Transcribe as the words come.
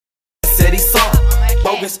song.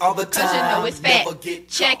 Bogus all the time. Cause you know it's fat.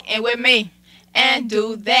 Check in with me and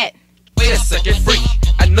do that. Wait a second, freak.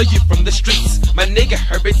 I know you from the streets. My nigga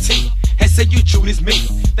Herbert T has said you chewed his meat.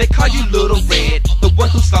 They call you Little Red, the one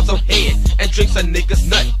who slops on head and drinks a nigga's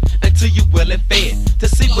nut until you well and fed. To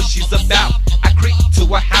see what she's about, I creep to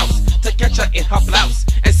her house to catch her in her blouse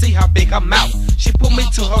and see how big her mouth. She pulled me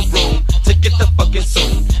to her room to get the fucking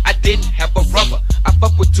zoom. I didn't have a rubber, I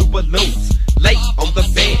fucked with 2 balloons. Lay on the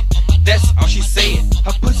bed, that's all she said.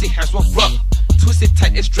 Her pussy has one rough, twisted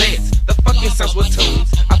tight as dreads. The fucking sounds were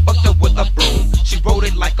tunes. I fucked her with a broom. She rode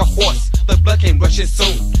it like a horse. The blood came rushing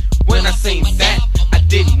soon. When I seen that, I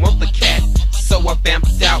didn't want the cat, so I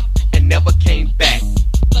vamped out and never came back.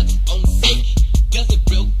 Clutch on dick, does it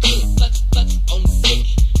real good. Clutch on dick,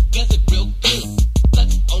 does it real good.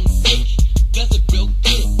 Clutch on dick, does it real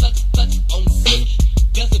good. Clutch on dick,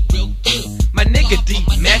 does it real good. My nigga D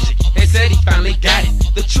Magic has said he finally got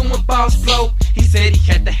it. The chewing balls flow, he said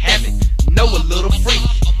he had to have it. Know a little freak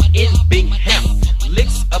in Bingham,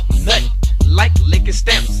 licks up nut like licking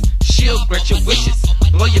stamps. She'll grant your wishes,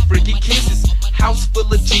 blow your freaky kisses. House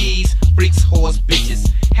full of G's, freaks, whores, bitches.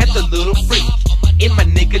 Had the little freak in my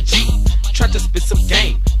nigga Jeep, tried to spit some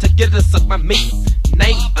game to get her to suck my meat.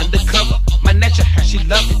 Name undercover,